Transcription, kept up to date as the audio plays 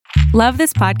Love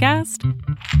this podcast?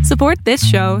 Support this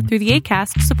show through the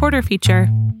Acast supporter feature.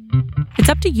 It's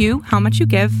up to you how much you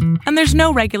give, and there's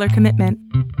no regular commitment.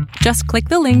 Just click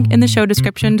the link in the show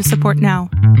description to support now.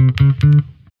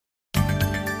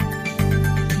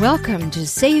 Welcome to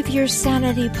Save Your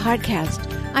Sanity podcast.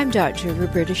 I'm Dr.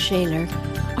 Roberta Shaler.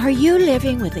 Are you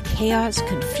living with the chaos,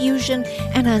 confusion,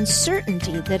 and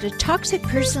uncertainty that a toxic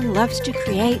person loves to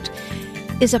create?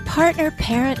 Is a partner,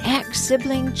 parent, ex,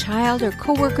 sibling, child, or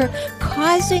coworker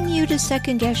causing you to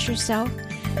second-guess yourself?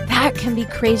 That can be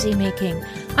crazy-making.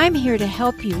 I'm here to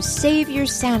help you save your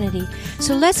sanity.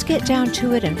 So let's get down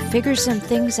to it and figure some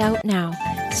things out now.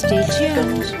 Stay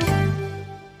tuned.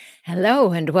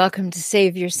 Hello, and welcome to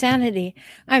Save Your Sanity.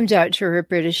 I'm Dr.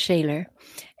 Roberta Shaler,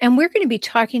 and we're going to be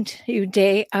talking to you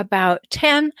today about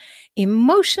 10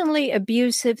 emotionally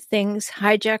abusive things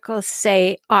hijackals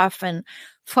say often,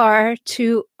 far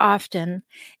too often,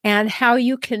 and how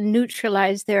you can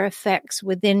neutralize their effects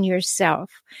within yourself.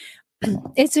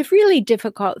 It's a really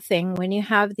difficult thing when you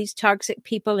have these toxic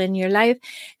people in your life,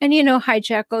 and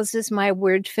hijackals is my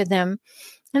word for them.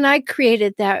 And I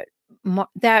created that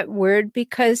word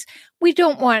because we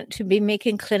don't want to be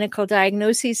making clinical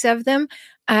diagnoses of them.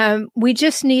 We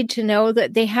just need to know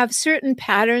that they have certain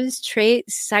patterns,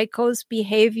 traits, cycles,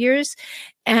 behaviors,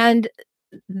 and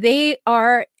they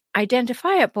are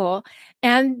identifiable,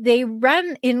 and they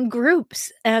run in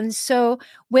groups. And so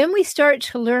when we start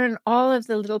to learn all of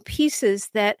the little pieces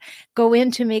that go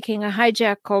into making a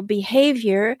hijackal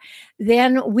behavior,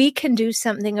 then we can do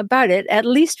something about it. At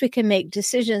least we can make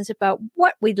decisions about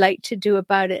what we'd like to do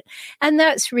about it. And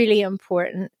that's really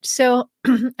important. So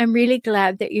I'm really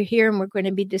glad that you're here, and we're going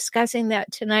to be discussing that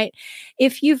tonight.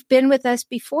 If you've been with us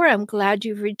before, I'm glad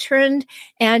you've returned.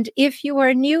 And if you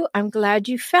are new, I'm glad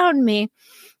you found me.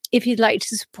 If you'd like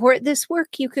to support this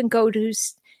work, you can go to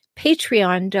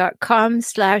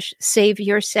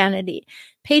patreon.com/saveyoursanity.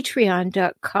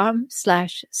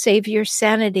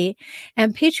 Patreon.com/saveyoursanity.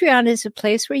 And Patreon is a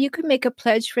place where you can make a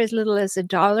pledge for as little as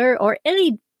 $1 or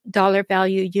any dollar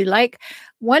value you like,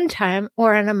 one time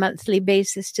or on a monthly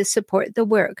basis to support the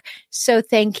work. So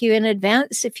thank you in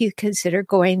advance if you consider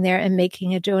going there and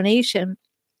making a donation.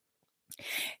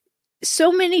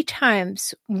 So many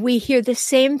times we hear the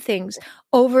same things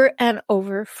over and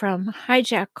over from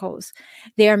hijackals.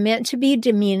 They are meant to be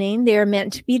demeaning. They are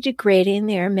meant to be degrading.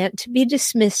 They are meant to be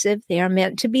dismissive. They are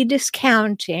meant to be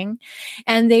discounting.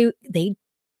 And they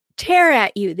tear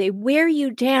at you. They wear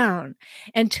you down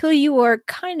until you are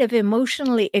kind of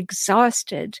emotionally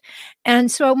exhausted.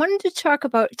 And so I wanted to talk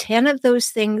about 10 of those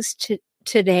things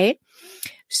today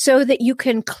so that you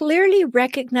can clearly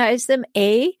recognize them,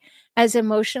 A, as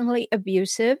emotionally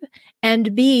abusive,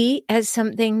 and B, as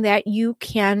something that you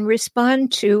can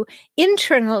respond to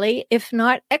internally, if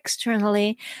not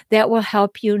externally, that will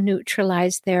help you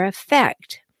neutralize their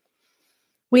effect.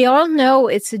 We all know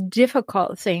it's a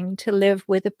difficult thing to live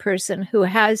with a person who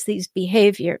has these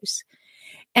behaviors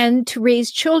and to raise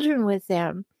children with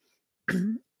them.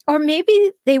 Or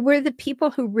maybe they were the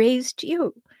people who raised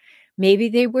you. Maybe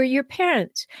they were your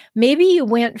parents. Maybe you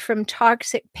went from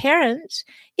toxic parents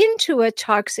into a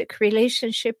toxic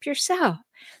relationship yourself.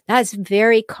 That's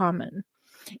very common.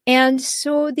 And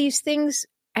so these things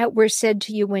were said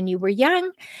to you when you were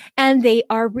young, and they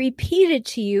are repeated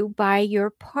to you by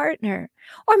your partner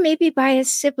or maybe by a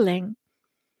sibling.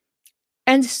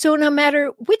 And so no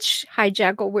matter which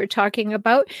hijackal we're talking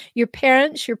about, your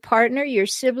parents, your partner, your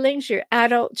siblings, your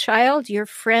adult child, your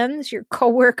friends, your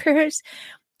coworkers,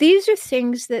 these are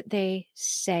things that they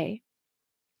say.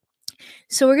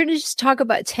 So we're going to just talk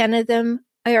about 10 of them.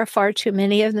 There are far too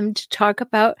many of them to talk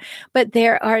about, but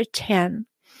there are 10.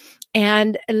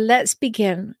 And let's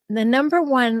begin. The number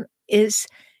one is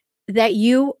that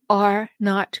you are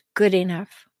not good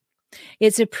enough.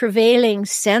 It's a prevailing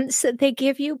sense that they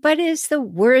give you, but it's the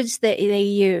words that they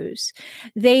use.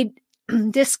 They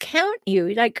discount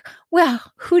you, like, well,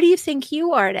 who do you think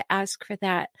you are to ask for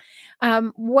that?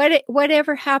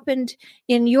 Whatever happened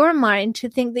in your mind to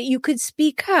think that you could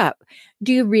speak up?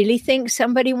 Do you really think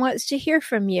somebody wants to hear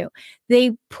from you?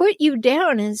 They put you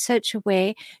down in such a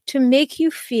way to make you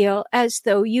feel as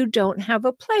though you don't have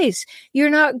a place. You're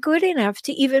not good enough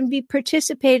to even be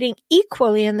participating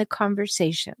equally in the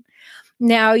conversation.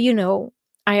 Now,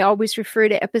 I always refer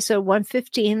to episode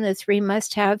 115, the 3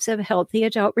 must-haves of a healthy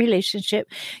adult relationship.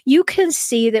 You can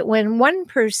see that when one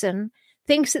person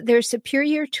thinks that they're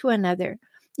superior to another,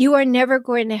 you are never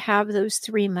going to have those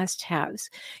 3 must-haves.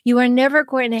 You are never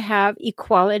going to have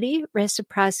equality,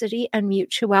 reciprocity, and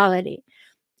mutuality.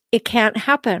 It can't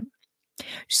happen.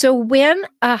 So when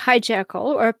a hijackal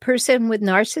or a person with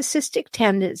narcissistic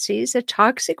tendencies, a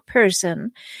toxic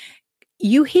person,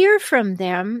 you hear from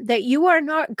them that you are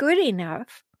not good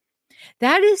enough.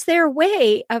 That is their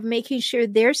way of making sure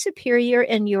they're superior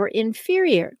and you're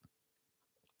inferior.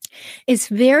 It's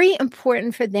very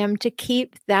important for them to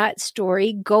keep that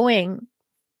story going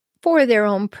for their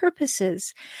own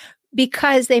purposes,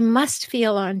 because they must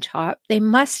feel on top. They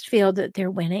must feel that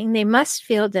they're winning. They must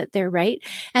feel that they're right.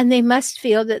 And they must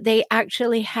feel that they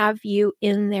actually have you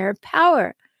in their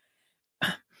power.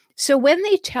 So when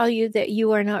they tell you that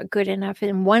you are not good enough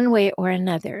in one way or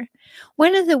another,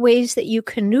 one of the ways that you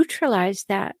can neutralize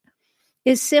that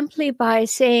is simply by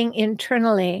saying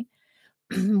internally,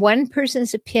 one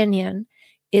person's opinion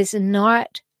is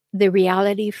not the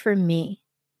reality for me.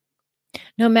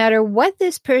 No matter what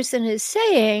this person is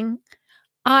saying,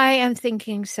 I am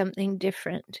thinking something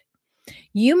different.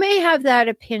 You may have that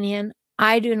opinion.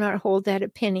 I do not hold that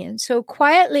opinion. So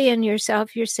quietly in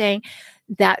yourself, you're saying,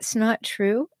 that's not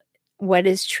true. What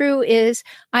is true is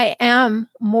I am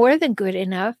more than good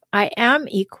enough. I am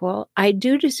equal. I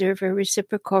do deserve a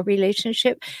reciprocal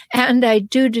relationship, and I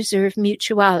do deserve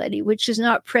mutuality, which is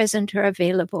not present or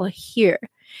available here.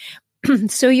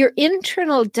 So your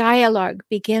internal dialogue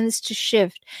begins to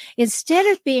shift. Instead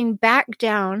of being back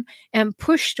down and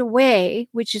pushed away,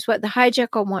 which is what the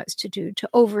hijackal wants to do, to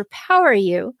overpower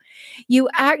you, you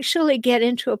actually get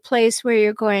into a place where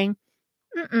you're going,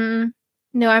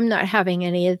 no, I'm not having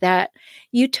any of that.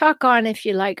 You talk on if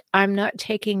you like. I'm not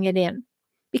taking it in,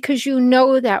 because you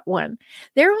know that one.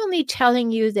 They're only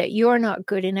telling you that you're not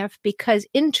good enough because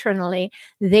internally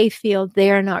they feel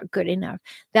they're not good enough.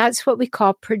 That's what we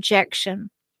call projection.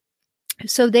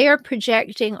 So they are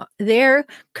projecting their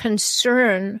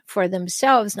concern for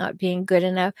themselves not being good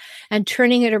enough and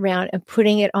turning it around and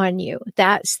putting it on you.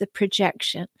 That's the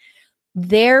projection.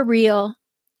 They're real.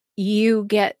 You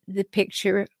get the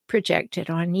picture projected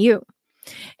on you.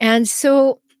 And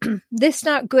so this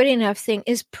not good enough thing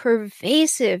is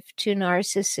pervasive to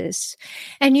narcissists.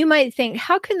 And you might think,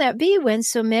 how can that be when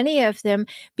so many of them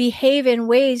behave in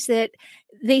ways that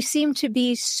they seem to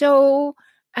be so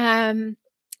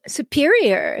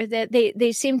superior, that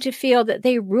they seem to feel that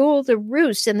they rule the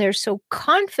roost and they're so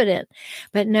confident?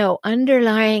 But no,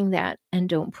 underlying that, and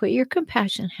don't put your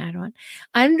compassion hat on,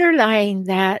 underlying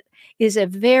that is a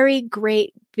very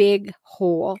great big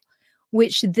hole,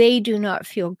 which they do not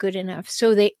feel good enough.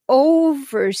 So they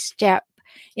overstep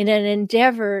in an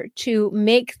endeavor to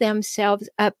make themselves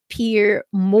appear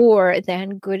more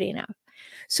than good enough.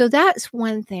 So that's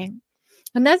one thing.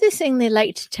 Another thing they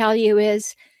like to tell you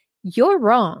is, you're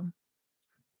wrong.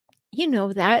 You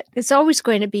know that. It's always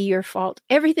going to be your fault.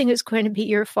 Everything is going to be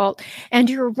your fault, and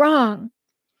you're wrong.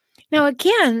 Now,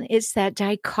 again, it's that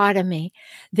dichotomy.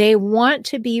 They want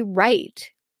to be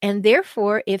right. And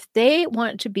therefore, if they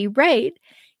want to be right,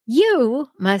 you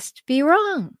must be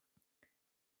wrong.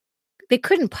 They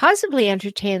couldn't possibly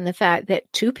entertain the fact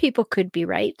that two people could be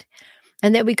right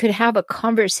and that we could have a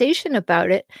conversation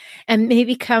about it and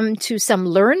maybe come to some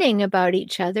learning about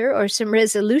each other or some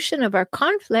resolution of our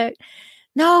conflict.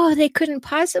 No, they couldn't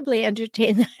possibly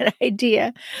entertain that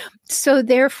idea. So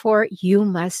therefore, you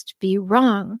must be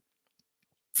wrong.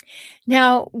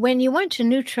 Now, when you want to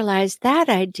neutralize that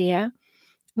idea,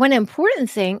 one important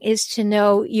thing is to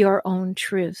know your own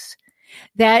truth,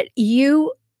 that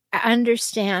you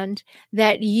understand,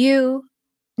 that you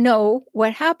know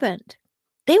what happened.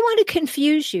 They want to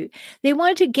confuse you. They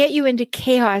want to get you into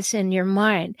chaos in your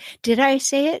mind. Did I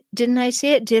say it? Didn't I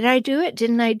say it? Did I do it?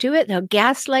 Didn't I do it? They'll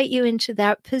gaslight you into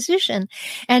that position,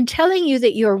 and telling you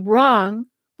that you're wrong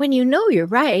when you know you're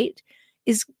right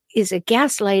is a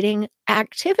gaslighting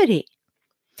activity.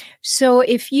 So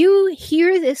if you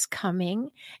hear this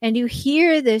coming and you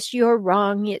hear this, you're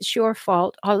wrong, it's your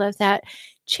fault, all of that,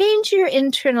 change your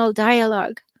internal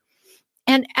dialogue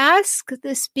and ask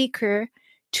the speaker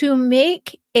to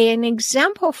make an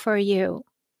example for you.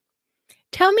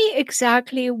 Tell me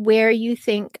exactly where you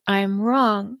think I'm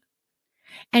wrong,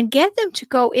 and get them to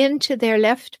go into their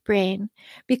left brain,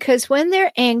 because when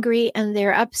they're angry and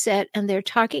they're upset and they're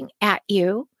talking at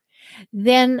you,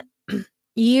 then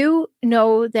you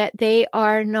know that they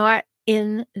are not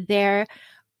in their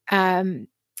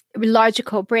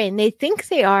logical brain. They think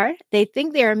they are. They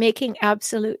think they are making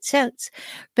absolute sense.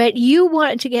 But you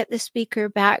want to get the speaker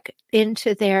back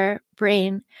into their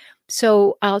brain.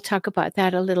 So I'll talk about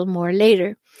that a little more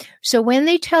later. So when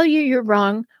they tell you you're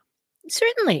wrong,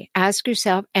 certainly ask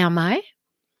yourself, am I?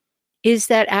 Is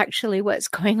that actually what's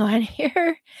going on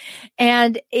here?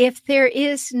 And if there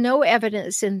is no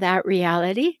evidence in that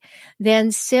reality,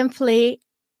 then simply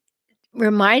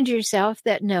remind yourself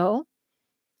that no,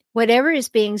 whatever is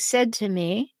being said to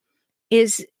me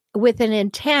is with an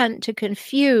intent to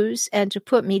confuse and to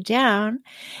put me down.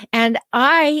 And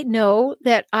I know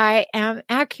that I am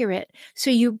accurate. So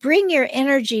you bring your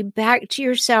energy back to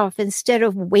yourself instead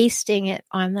of wasting it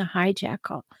on the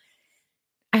hijackal.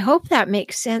 I hope that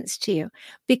makes sense to you,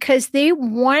 because they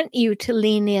want you to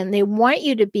lean in. They want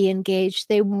you to be engaged.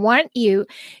 They want you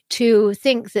to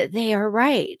think that they are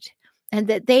right and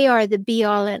that they are the be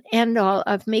all and end all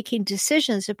of making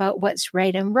decisions about what's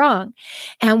right and wrong.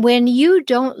 And when you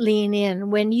don't lean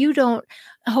in, when you don't,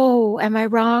 oh, am I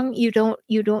wrong? You don't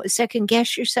second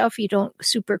guess yourself. You don't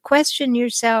super question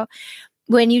yourself.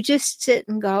 When you just sit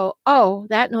and go, oh,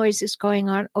 that noise is going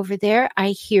on over there. I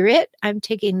hear it. I'm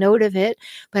taking note of it,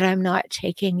 but I'm not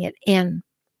taking it in.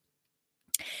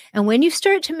 And when you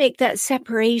start to make that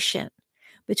separation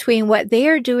between what they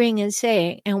are doing and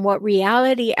saying and what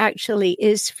reality actually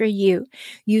is for you,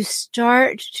 you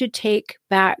start to take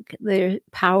back the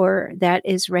power that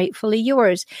is rightfully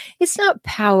yours. It's not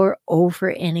power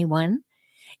over anyone.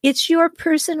 It's your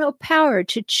personal power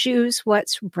to choose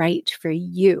what's right for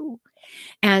you.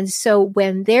 And so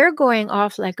when they're going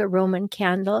off like a Roman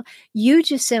candle, you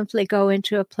just simply go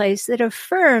into a place that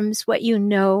affirms what you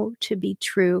know to be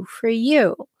true for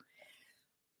you.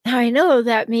 Now, I know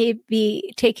that may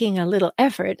be taking a little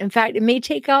effort. In fact, it may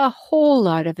take a whole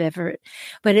lot of effort,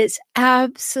 but it's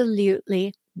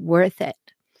absolutely worth it.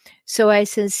 So I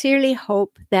sincerely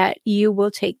hope that you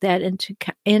will take that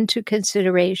into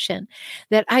consideration,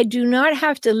 that I do not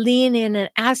have to lean in and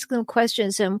ask them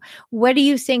questions and what do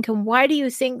you think and why do you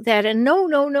think that? And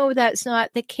no, that's not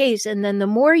the case. And then the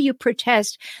more you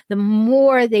protest, the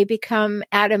more they become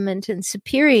adamant and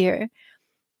superior.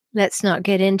 Let's not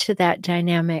get into that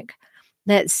dynamic.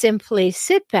 Let's simply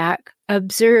sit back,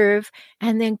 observe,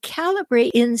 and then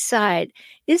calibrate inside.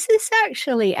 Is this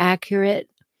actually accurate?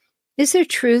 Is there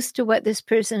truth to what this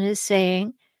person is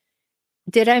saying?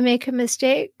 Did I make a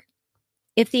mistake?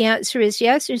 If the answer is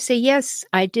yes, you say, yes,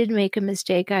 I did make a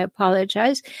mistake. I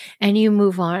apologize. And you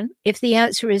move on. If the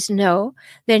answer is no,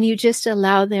 then you just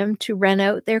allow them to run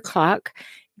out their clock,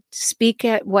 speak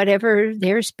at whatever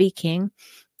they're speaking,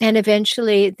 and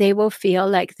eventually they will feel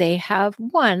like they have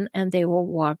won and they will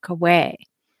walk away.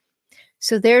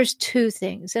 So there's two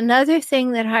things. Another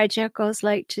thing that hijackals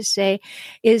like to say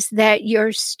is that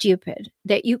you're stupid,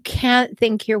 that you can't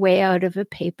think your way out of a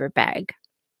paper bag.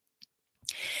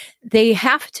 They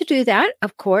have to do that,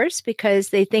 of course, because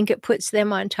they think it puts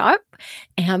them on top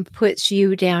and puts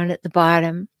you down at the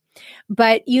bottom.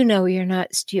 But you know you're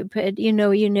not stupid. You know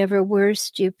you never were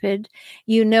stupid.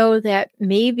 You know that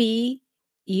maybe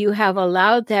you have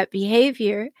allowed that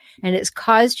behavior and it's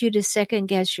caused you to second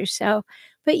guess yourself.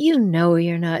 But you know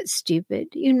you're not stupid.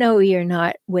 You know you're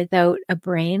not without a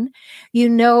brain. You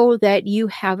know that you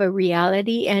have a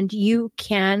reality and you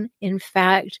can, in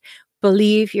fact,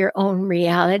 believe your own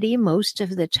reality most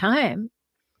of the time.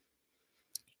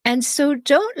 And so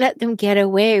don't let them get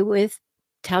away with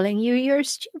telling you you're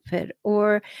stupid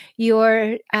or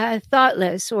you're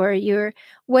thoughtless or you're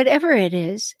whatever it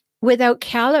is without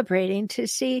calibrating to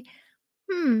see,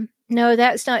 no,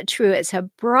 that's not true. It's a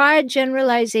broad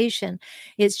generalization.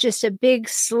 It's just a big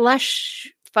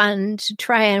slush fund to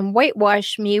try and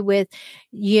whitewash me with,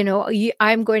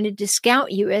 I'm going to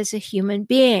discount you as a human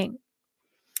being.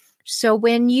 So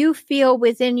when you feel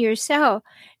within yourself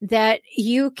that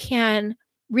you can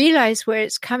realize where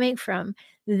it's coming from,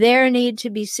 their need to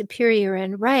be superior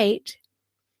and right,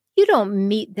 you don't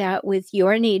meet that with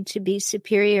your need to be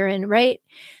superior and right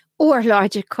or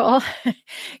logical.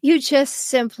 You just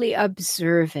simply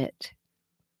observe it.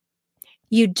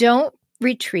 You don't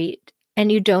retreat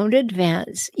and you don't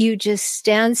advance. You just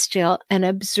stand still and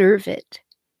observe it.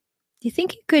 Do you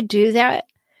think you could do that?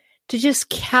 To just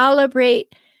calibrate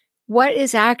what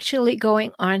is actually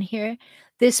going on here?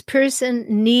 This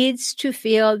person needs to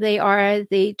feel they are at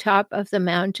the top of the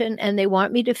mountain and they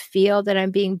want me to feel that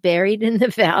I'm being buried in the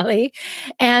valley.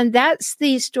 And that's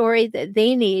the story that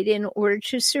they need in order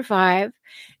to survive.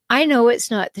 I know it's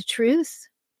not the truth.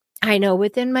 I know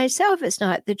within myself it's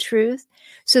not the truth.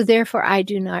 So therefore, I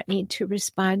do not need to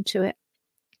respond to it.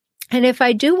 And if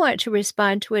I do want to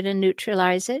respond to it and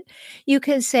neutralize it, you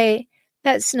can say,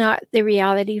 that's not the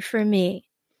reality for me.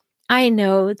 I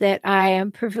know that I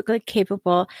am perfectly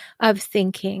capable of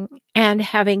thinking and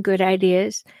having good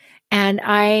ideas, and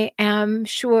I am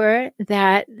sure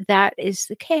that that is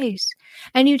the case.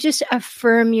 And you just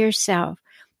affirm yourself.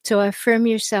 So affirm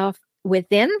yourself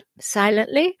within,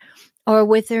 silently, or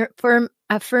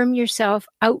affirm yourself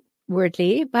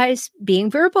outwardly by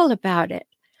being verbal about it.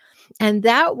 And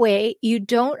that way, you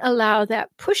don't allow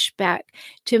that pushback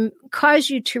to cause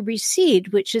you to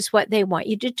recede, which is what they want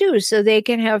you to do. So they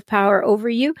can have power over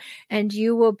you and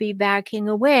you will be backing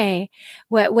away.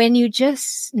 When you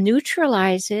just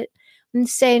neutralize it and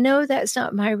say, no, that's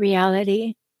not my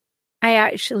reality. I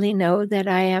actually know that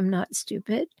I am not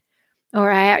stupid, or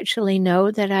I actually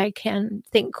know that I can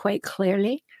think quite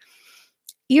clearly.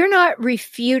 You're not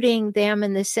refuting them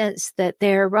in the sense that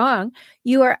they're wrong.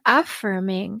 You are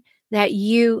affirming that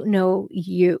you know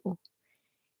you.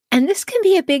 And this can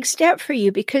be a big step for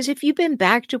you, because if you've been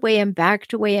backed away and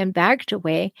backed away and backed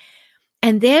away,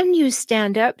 and then you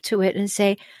stand up to it and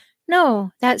say,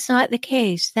 no, that's not the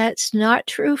case. That's not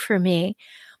true for me.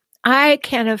 I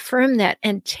can affirm that,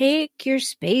 and take your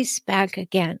space back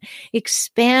again.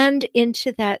 Expand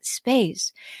into that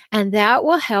space, and that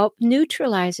will help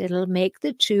neutralize it. It'll make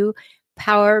the two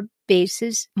power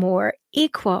bases more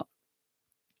equal.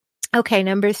 Okay,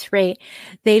 number 3,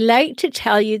 they like to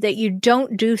tell you that you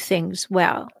don't do things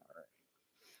well.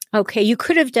 Okay, you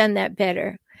could have done that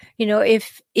better. You know,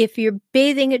 if you're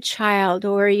bathing a child,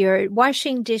 or you're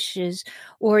washing dishes,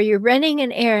 or you're running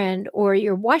an errand, or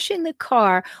you're washing the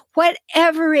car,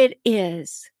 whatever it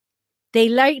is, they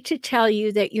like to tell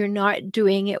you that you're not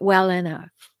doing it well enough,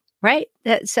 right?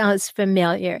 That sounds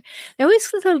familiar. There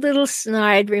always the little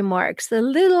snide remarks, the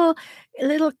little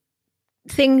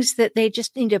things that they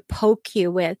just need to poke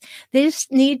you with. They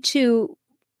just need to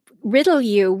riddle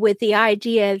you with the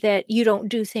idea that you don't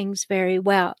do things very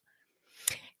well.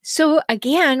 So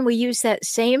again, we use that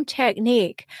same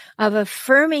technique of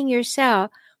affirming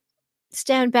yourself.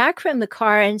 Stand back from the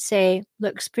car and say,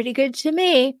 looks pretty good to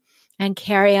me, and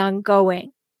carry on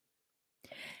going.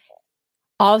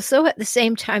 Also, at the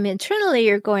same time, internally,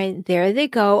 you're going, there they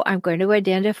go. I'm going to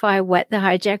identify what the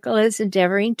hijackal is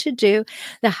endeavoring to do.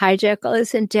 The hijackal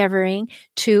is endeavoring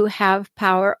to have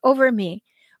power over me.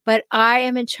 But I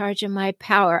am in charge of my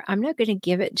power. I'm not going to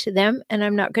give it to them, and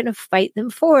I'm not going to fight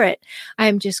them for it.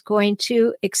 I'm just going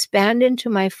to expand into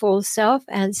my full self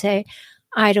and say,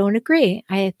 I don't agree.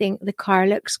 I think the car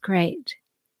looks great.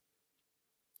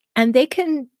 And they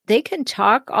can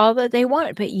talk all that they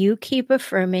want, but you keep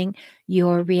affirming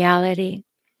your reality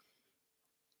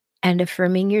and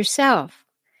affirming yourself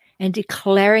and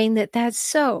declaring that that's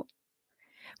so.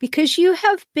 Because you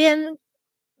have been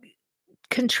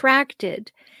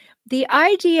contracted. The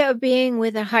idea of being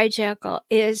with a hijackal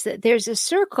is that there's a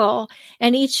circle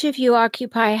and each of you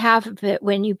occupy half of it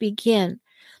when you begin.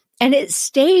 And it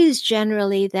stays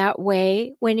generally that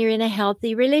way when you're in a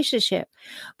healthy relationship.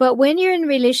 But when you're in a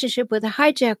relationship with a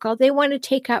hijackal, they want to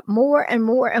take up more and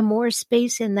more and more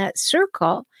space in that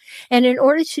circle. And in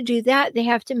order to do that, they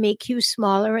have to make you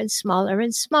smaller and smaller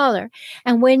and smaller.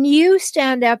 And when you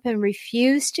stand up and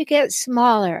refuse to get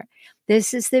smaller,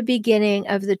 this is the beginning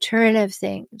of the turn of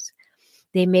things.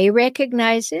 They may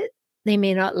recognize it. They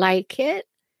may not like it.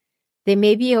 They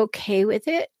may be okay with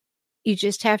it. You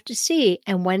just have to see.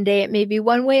 And one day it may be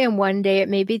one way and one day it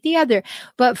may be the other.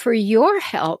 But for your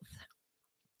health,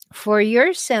 for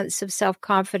your sense of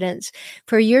self-confidence,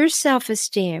 for your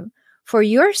self-esteem, for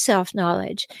your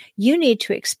self-knowledge, you need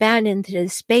to expand into the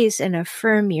space and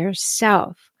affirm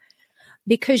yourself,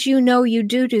 because you know you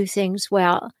do things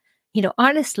well. You know,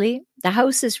 honestly, the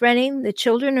house is running, the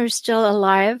children are still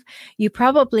alive, you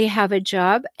probably have a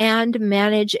job and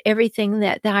manage everything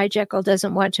that the hijackal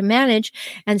doesn't want to manage,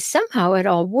 and somehow it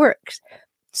all works.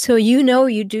 So you know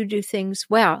you do things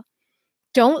well.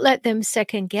 Don't let them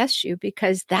second guess you,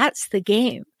 because that's the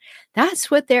game.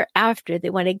 That's what they're after. They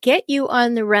want to get you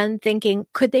on the run thinking,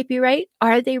 could they be right?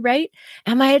 Are they right?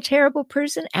 Am I a terrible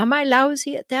person? Am I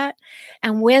lousy at that?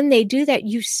 And when they do that,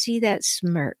 you see that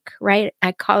smirk, right?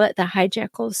 I call it the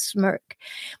hijackal smirk.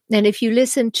 And if you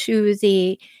listen to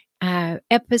the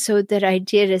episode that I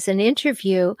did as an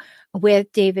interview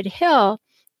with David Hill,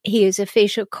 he is a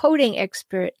facial coding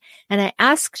expert. And I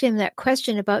asked him that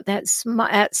question about that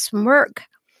smirk.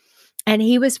 And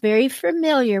he was very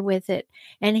familiar with it.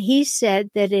 And he said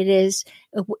that it is,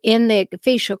 in the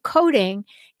facial coding,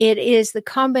 it is the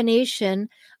combination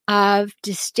of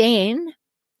disdain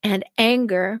and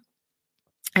anger.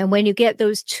 And when you get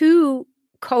those two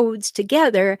codes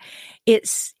together, it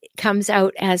comes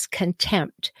out as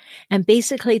contempt. And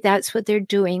basically that's what they're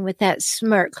doing with that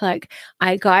smirk, like,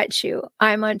 I got you.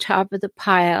 I'm on top of the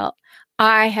pile.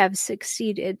 I have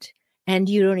succeeded. And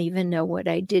you don't even know what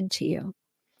I did to you.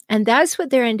 And that's what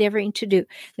they're endeavoring to do.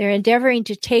 They're endeavoring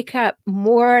to take up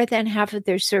more than half of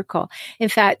their circle. In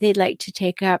fact, they'd like to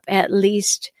take up at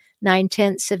least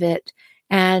 9/10 of it.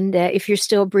 And if you're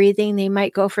still breathing, they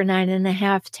might go for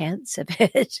 9.5 tenths of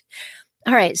it.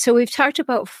 All right, so we've talked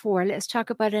about 4. Let's talk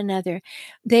about another.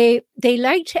 They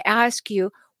like to ask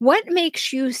you, what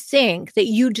makes you think that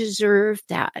you deserve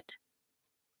that?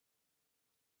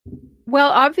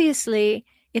 Well, obviously,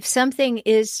 if something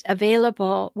is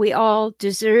available, we all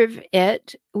deserve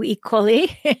it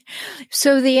equally.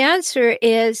 So the answer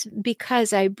is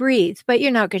because I breathe, but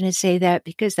you're not going to say that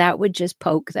because that would just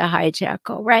poke the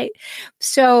hijackal, right?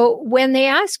 So when they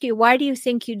ask you, why do you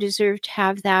think you deserve to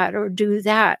have that or do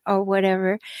that or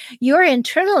whatever, your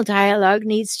internal dialogue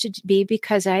needs to be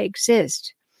because I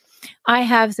exist. I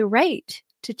have the right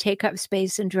to take up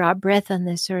space and draw breath on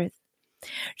this earth.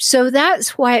 So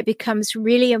that's why it becomes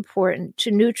really important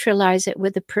to neutralize it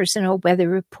with a personal weather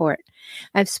report.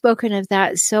 I've spoken of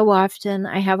that so often.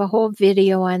 I have a whole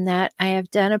video on that. I have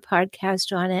done a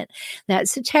podcast on it.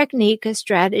 That's a technique, a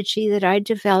strategy that I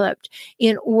developed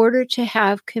in order to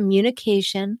have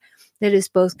communication that is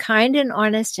both kind and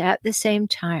honest at the same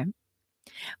time.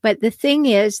 But the thing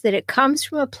is that it comes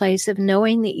from a place of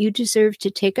knowing that you deserve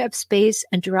to take up space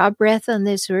and draw breath on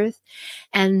this earth,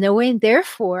 and knowing,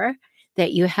 therefore,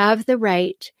 that you have the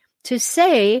right to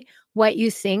say what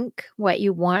you think, what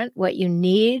you want, what you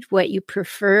need, what you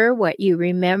prefer, what you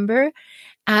remember,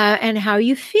 and how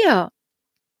you feel.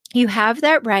 You have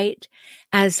that right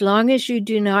as long as you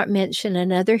do not mention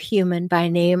another human by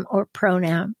name or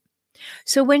pronoun.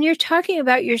 So when you're talking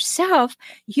about yourself,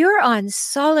 you're on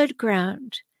solid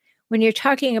ground. When you're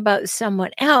talking about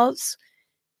someone else,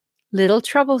 little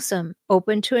troublesome,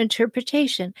 open to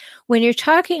interpretation. When you're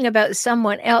talking about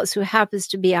someone else who happens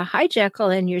to be a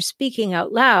hijackal and you're speaking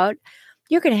out loud,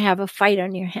 you're going to have a fight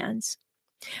on your hands.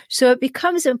 So it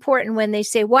becomes important when they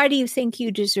say, why do you think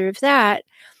you deserve that?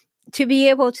 To be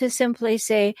able to simply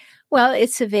say, well,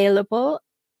 it's available.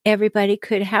 Everybody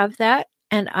could have that,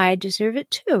 and I deserve it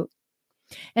too.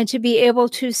 And to be able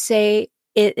to say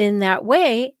it in that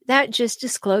way, that just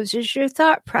discloses your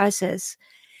thought process.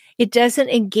 It doesn't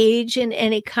engage in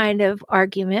any kind of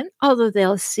argument, although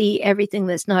they'll see everything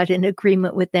that's not in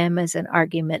agreement with them as an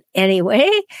argument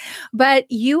anyway. But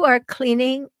you are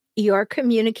cleaning your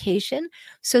communication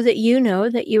so that you know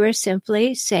that you are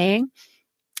simply saying,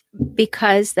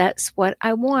 because that's what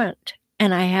I want,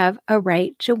 and I have a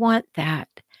right to want that.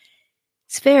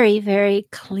 It's very, very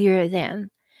clear then.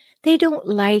 They don't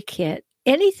like it.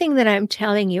 Anything that I'm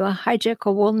telling you, a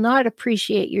hijackal will not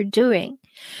appreciate you're doing.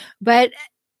 But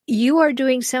you are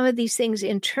doing some of these things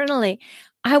internally.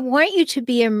 I want you to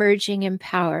be emerging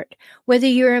empowered. Whether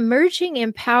you're emerging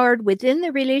empowered within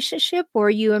the relationship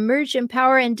or you emerge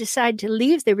empowered and decide to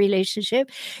leave the relationship,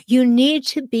 you need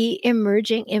to be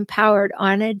emerging empowered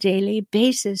on a daily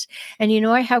basis. And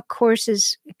I have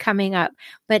courses coming up,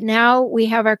 but now we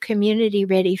have our community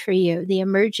ready for you, the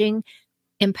Emerging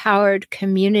Empowered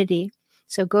Community.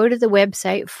 So go to the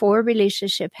website for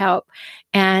Relationship Help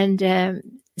and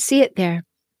see it there.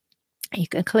 You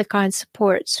can click on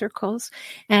support circles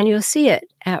and you'll see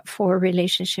it at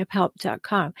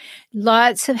forrelationshiphelp.com.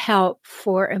 Lots of help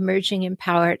for emerging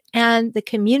empowered, and the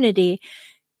community,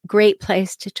 great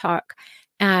place to talk.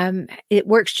 It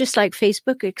works just like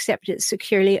Facebook, except it's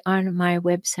securely on my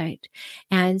website.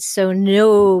 And so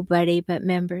nobody but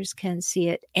members can see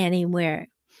it anywhere.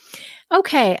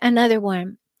 Okay, another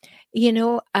one.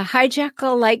 A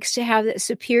hijackal likes to have that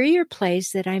superior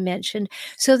place that I mentioned.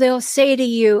 So they'll say to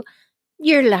you,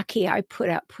 you're lucky I put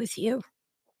up with you.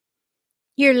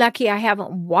 You're lucky I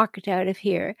haven't walked out of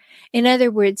here. In other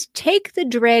words, take the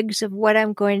dregs of what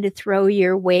I'm going to throw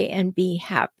your way and be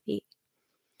happy.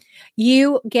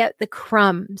 You get the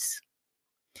crumbs.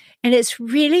 And it's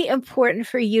really important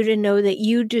for you to know that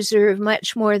you deserve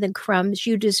much more than crumbs.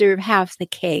 You deserve half the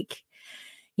cake.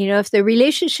 If the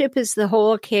relationship is the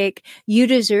whole cake, you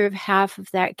deserve half of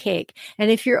that cake.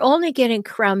 And if you're only getting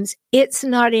crumbs, it's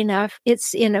not enough,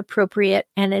 it's inappropriate,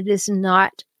 and it is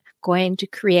not going to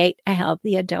create a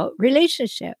healthy adult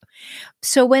relationship.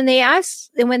 So when they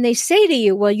say to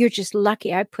you, well, you're just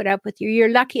lucky I put up with you, you're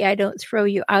lucky I don't throw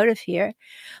you out of here,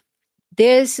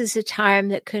 this is a time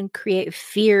that can create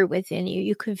fear within you.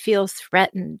 You can feel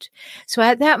threatened. So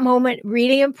at that moment,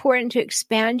 really important to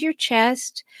expand your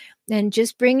chest and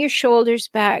just bring your shoulders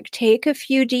back. Take a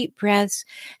few deep breaths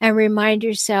and remind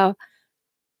yourself,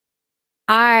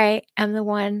 I am the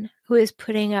one who is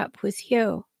putting up with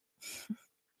you.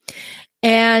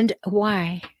 And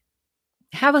why?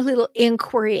 Have a little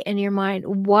inquiry in your mind.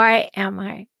 Why am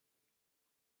I?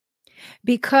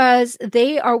 Because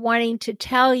they are wanting to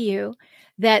tell you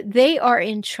that they are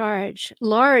in charge,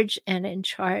 large and in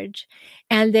charge,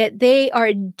 and that they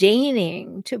are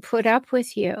deigning to put up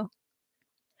with you.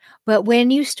 But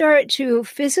when you start to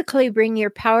physically bring your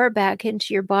power back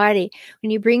into your body, when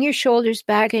you bring your shoulders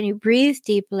back and you breathe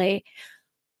deeply,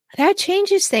 that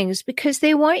changes things, because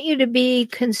they want you to be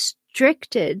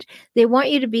constricted. They want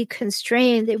you to be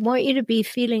constrained. They want you to be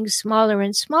feeling smaller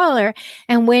and smaller.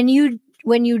 And when you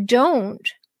don't,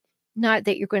 not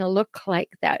that you're going to look like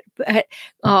that, but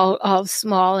all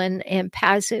small and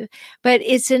passive, but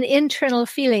it's an internal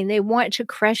feeling. They want to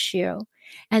crush you.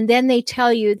 And then they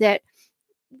tell you that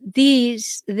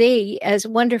they, as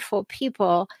wonderful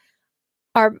people,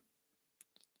 are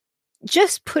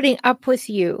just putting up with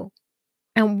you.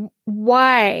 And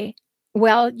why?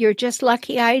 Well, you're just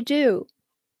lucky I do.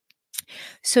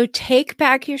 So take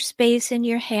back your space in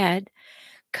your head.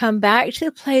 Come back to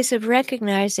the place of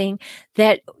recognizing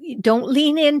that don't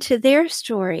lean into their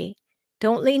story.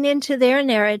 Don't lean into their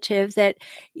narrative that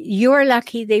you're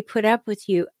lucky they put up with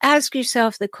you. Ask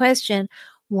yourself the question,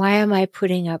 why am I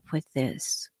putting up with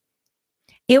this?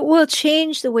 It will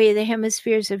change the way the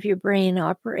hemispheres of your brain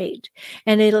operate,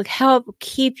 and it'll help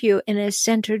keep you in a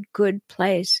centered, good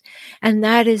place. And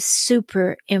that is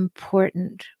super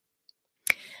important.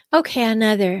 Okay,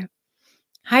 another.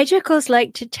 Hijackals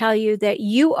like to tell you that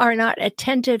you are not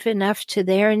attentive enough to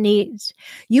their needs.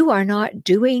 You are not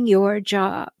doing your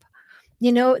job.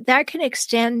 You know, that can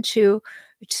extend to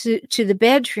the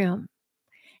bedroom.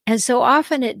 And so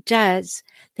often it does.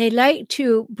 They like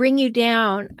to bring you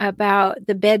down about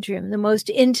the bedroom, the most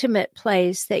intimate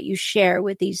place that you share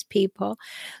with these people.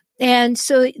 And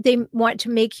so they want to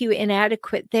make you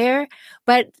inadequate there,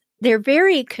 but they're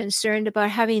very concerned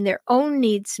about having their own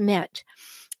needs met.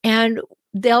 And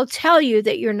they'll tell you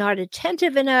that you're not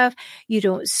attentive enough, you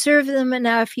don't serve them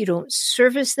enough, you don't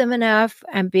service them enough.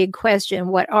 And big question,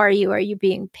 what are you? Are you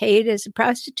being paid as a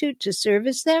prostitute to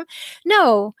service them?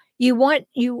 No. You want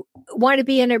to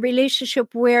be in a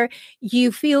relationship where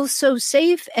you feel so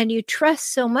safe and you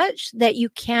trust so much that you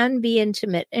can be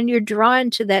intimate, and you're drawn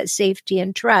to that safety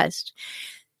and trust.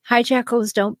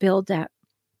 Hijackals don't build that.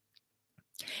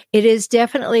 It is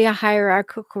definitely a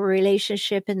hierarchical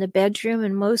relationship in the bedroom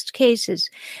in most cases,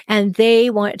 and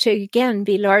they want to, again,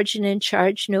 be large and in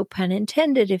charge, no pun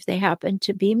intended, if they happen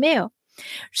to be male.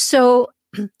 So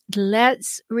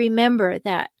let's remember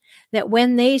that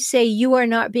when they say you are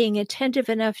not being attentive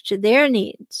enough to their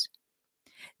needs,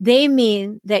 they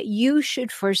mean that you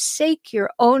should forsake your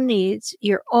own needs,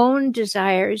 your own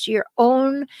desires, your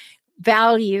own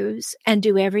values, and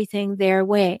do everything their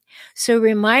way. So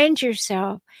remind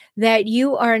yourself that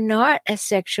you are not a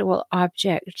sexual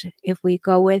object, if we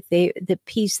go with the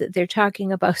piece that they're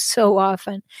talking about so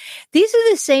often. These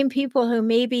are the same people who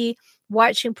may be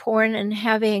watching porn and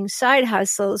having side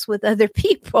hustles with other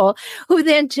people, who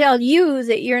then tell you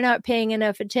that you're not paying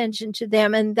enough attention to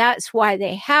them, and that's why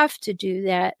they have to do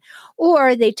that.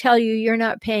 Or they tell you you're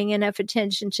not paying enough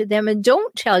attention to them and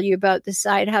don't tell you about the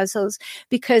side hustles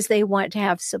because they want to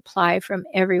have supply from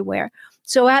everywhere.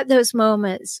 So at those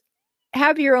moments,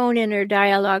 have your own inner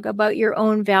dialogue about your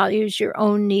own values, your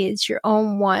own needs, your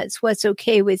own wants, what's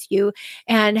okay with you,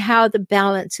 and how the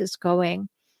balance is going.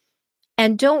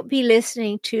 And don't be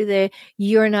listening to the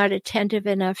 "you're not attentive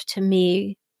enough to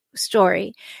me"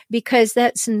 story, because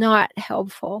that's not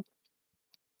helpful.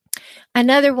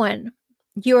 Another one,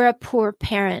 you're a poor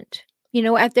parent. You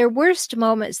know, at their worst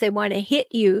moments, they want to hit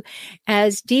you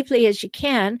as deeply as you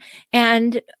can.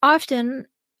 And often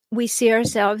we see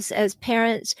ourselves as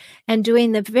parents and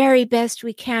doing the very best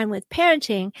we can with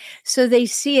parenting. So they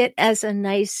see it as a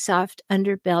nice, soft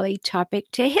underbelly topic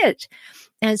to hit.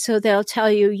 And so they'll tell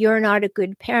you you're not a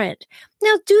good parent.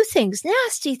 Now do things,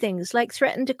 nasty things, like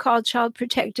threaten to call Child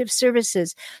Protective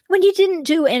Services when you didn't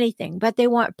do anything, but they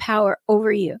want power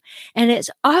over you. And it's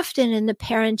often in the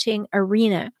parenting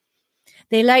arena.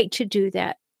 They like to do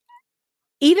that.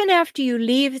 Even after you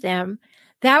leave them,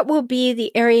 that will be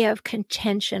the area of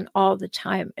contention all the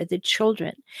time, the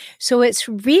children. So it's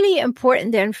really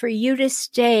important then for you to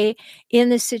stay in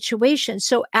the situation.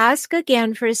 So ask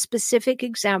again for a specific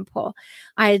example.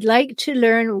 I'd like to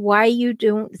learn why you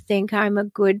don't think I'm a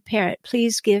good parent.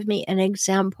 Please give me an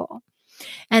example.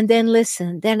 And then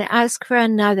listen, then ask for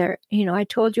another. You know, I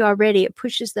told you already, it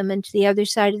pushes them into the other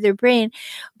side of their brain.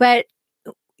 But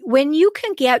when you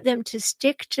can get them to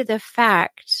stick to the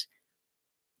facts,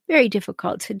 very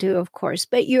difficult to do, of course,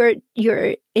 but your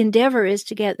endeavor is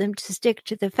to get them to stick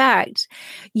to the facts.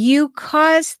 You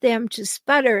cause them to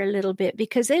sputter a little bit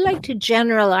because they like to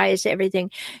generalize everything.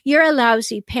 You're a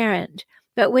lousy parent,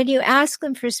 but when you ask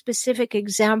them for specific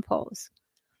examples,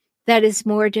 that is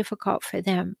more difficult for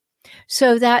them.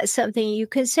 So that's something you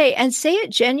can say, and say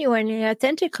it genuinely,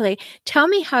 authentically. Tell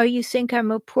me how you think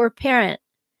I'm a poor parent.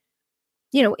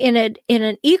 in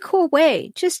an equal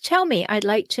way. Just tell me, I'd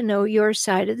like to know your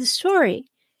side of the story.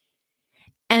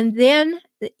 And then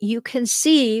you can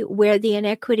see where the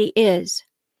inequity is.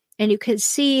 And you can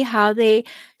see how they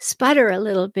sputter a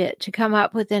little bit to come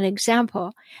up with an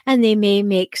example. And they may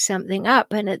make something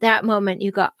up. And at that moment,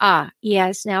 you go,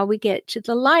 yes, now we get to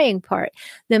the lying part,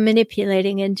 the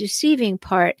manipulating and deceiving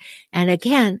part. And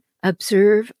again,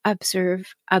 observe,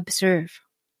 observe, observe.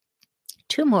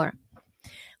 Two more.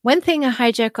 One thing a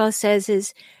hijackal says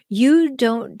is, you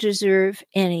don't deserve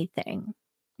anything.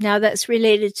 Now that's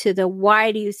related to the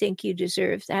why do you think you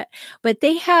deserve that? But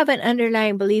they have an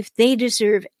underlying belief they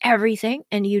deserve everything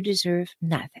and you deserve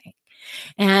nothing.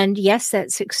 And yes,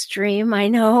 that's extreme, I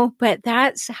know, but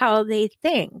that's how they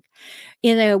think.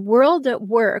 In a world that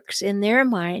works in their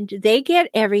mind, they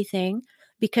get everything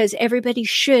because everybody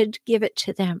should give it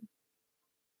to them.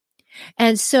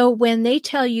 And so when they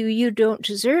tell you you don't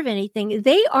deserve anything,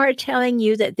 they are telling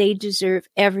you that they deserve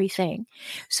everything.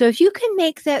 So if you can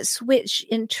make that switch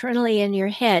internally in your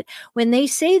head, when they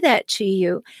say that to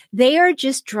you, they are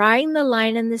just drawing the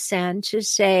line in the sand to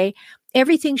say,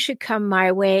 everything should come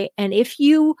my way. And if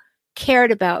you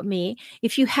cared about me,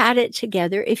 if you had it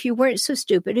together, if you weren't so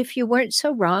stupid, if you weren't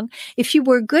so wrong, if you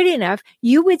were good enough,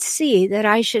 you would see that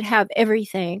I should have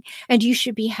everything and you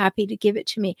should be happy to give it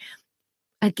to me.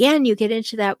 Again, you get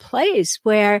into that place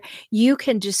where you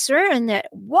can discern that,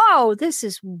 whoa, this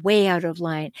is way out of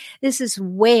line. This is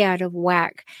way out of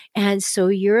whack. And so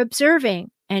you're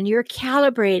observing and you're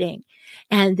calibrating.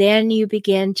 And then you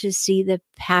begin to see the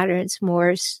patterns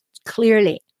more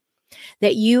clearly,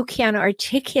 that you can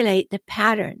articulate the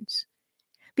patterns.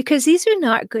 Because these are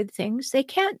not good things. They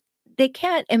can't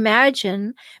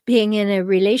imagine being in a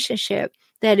relationship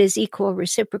that is equal,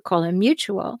 reciprocal, and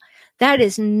mutual. That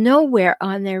is nowhere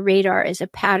on their radar as a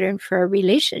pattern for a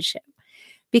relationship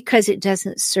because it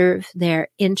doesn't serve their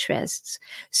interests.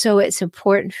 So it's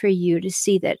important for you to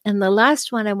see that. And the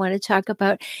last one I want to talk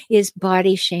about is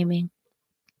body shaming.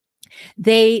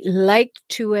 They like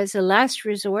to, as a last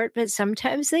resort, but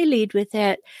sometimes they lead with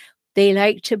it. They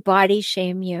like to body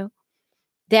shame you,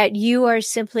 that you are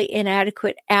simply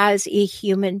inadequate as a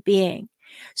human being.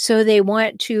 So they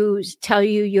want to tell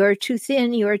you you're too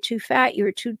thin, you're too fat,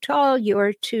 you're too tall,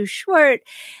 you're too short,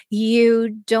 you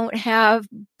don't have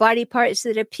body parts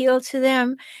that appeal to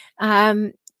them,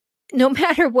 no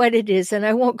matter what it is. And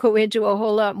I won't go into a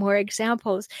whole lot more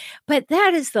examples, but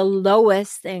that is the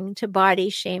lowest thing, to body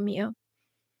shame you.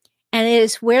 And it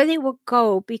is where they will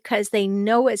go because they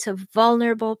know it's a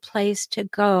vulnerable place to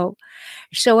go.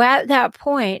 So at that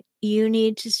point, you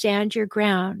need to stand your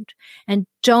ground and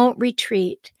don't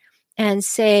retreat and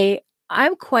say,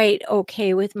 I'm quite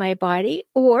okay with my body.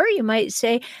 Or you might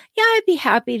say, yeah, I'd be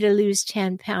happy to lose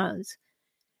 10 pounds.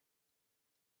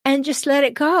 And just let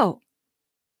it go.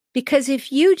 Because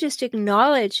if you just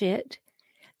acknowledge it,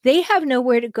 they have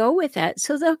nowhere to go with that.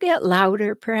 So they'll get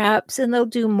louder perhaps and they'll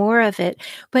do more of it.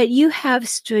 But you have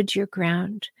stood your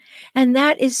ground. And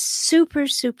that is super,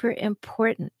 super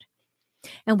important.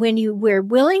 And when you were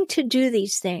willing to do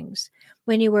these things,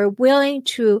 when you were willing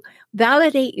to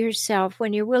validate yourself,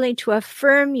 when you're willing to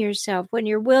affirm yourself, when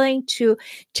you're willing to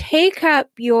take up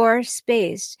your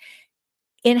space,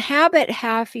 inhabit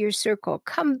half your circle,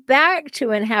 come back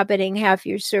to inhabiting half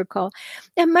your circle.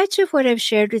 And much of what I've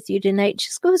shared with you tonight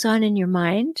just goes on in your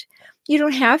mind. You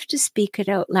don't have to speak it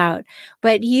out loud,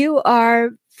 but you are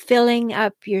filling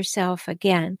up yourself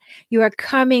again. You are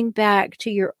coming back to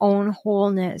your own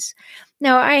wholeness.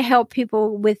 Now, I help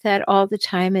people with that all the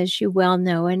time, as you well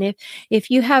know. And if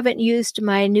you haven't used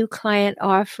my new client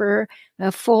offer,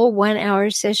 a full 1-hour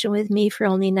session with me for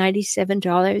only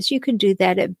 $97, you can do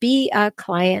that at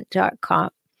beaclient.com.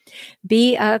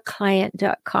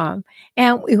 beaclient.com.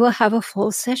 And we will have a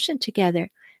full session together,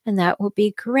 and that will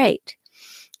be great.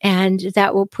 And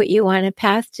that will put you on a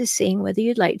path to seeing whether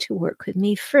you'd like to work with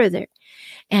me further.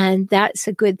 And that's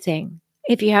a good thing.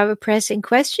 If you have a pressing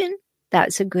question,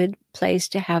 that's a good place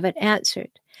to have it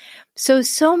answered.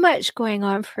 So much going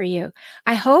on for you.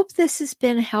 I hope this has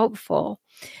been helpful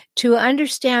to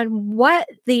understand what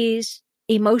these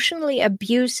emotionally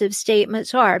abusive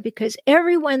statements are, because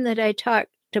everyone that I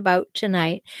talked about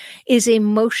tonight is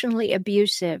emotionally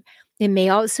abusive. It may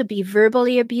also be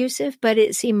verbally abusive, but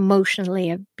it's emotionally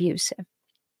abusive.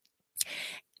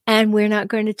 And we're not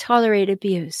going to tolerate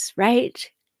abuse,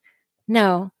 right?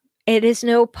 No, it is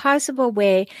no possible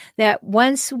way that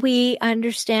once we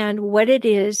understand what it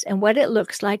is and what it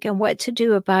looks like and what to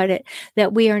do about it,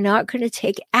 that we are not going to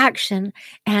take action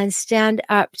and stand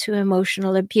up to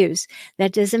emotional abuse.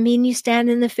 That doesn't mean you stand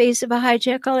in the face of a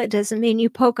hijackal. It doesn't mean you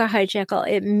poke a hijackal.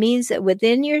 It means that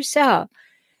within yourself,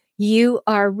 you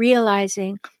are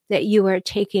realizing that you are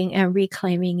taking and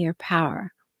reclaiming your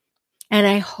power. And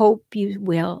I hope you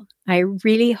will. I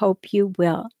really hope you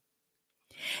will.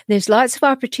 There's lots of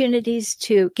opportunities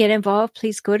to get involved.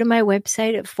 Please go to my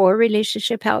website at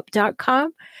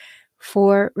forrelationshiphelp.com,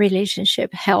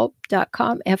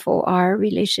 forrelationshiphelp.com, F-O-R,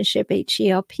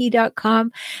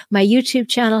 relationshiphelp.com. My YouTube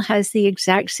channel has the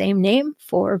exact same name,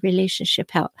 For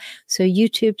Relationship Help. So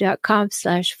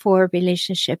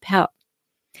youtube.com/forrelationshiphelp.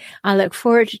 I look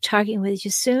forward to talking with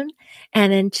you soon.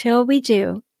 And until we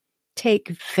do, take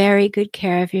very good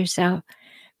care of yourself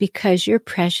because you're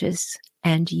precious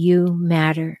and you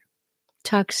matter.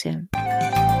 Talk soon.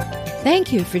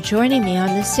 Thank you for joining me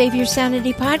on the Save Your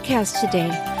Sanity podcast today.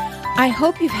 I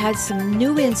hope you've had some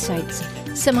new insights,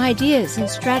 some ideas and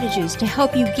strategies to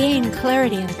help you gain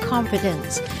clarity and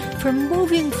confidence for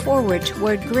moving forward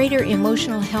toward greater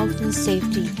emotional health and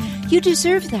safety. You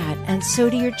deserve that, and so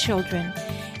do your children.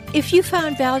 If you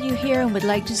found value here and would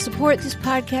like to support this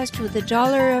podcast with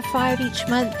 $1 or $5 each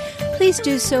month, please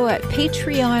do so at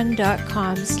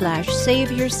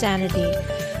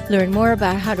patreon.com/saveyoursanity. Learn more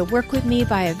about how to work with me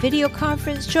via video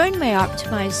conference, join my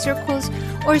optimized circles,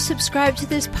 or subscribe to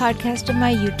this podcast on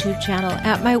my YouTube channel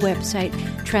at my website,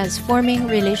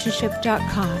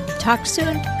 transformingrelationship.com. Talk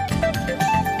soon.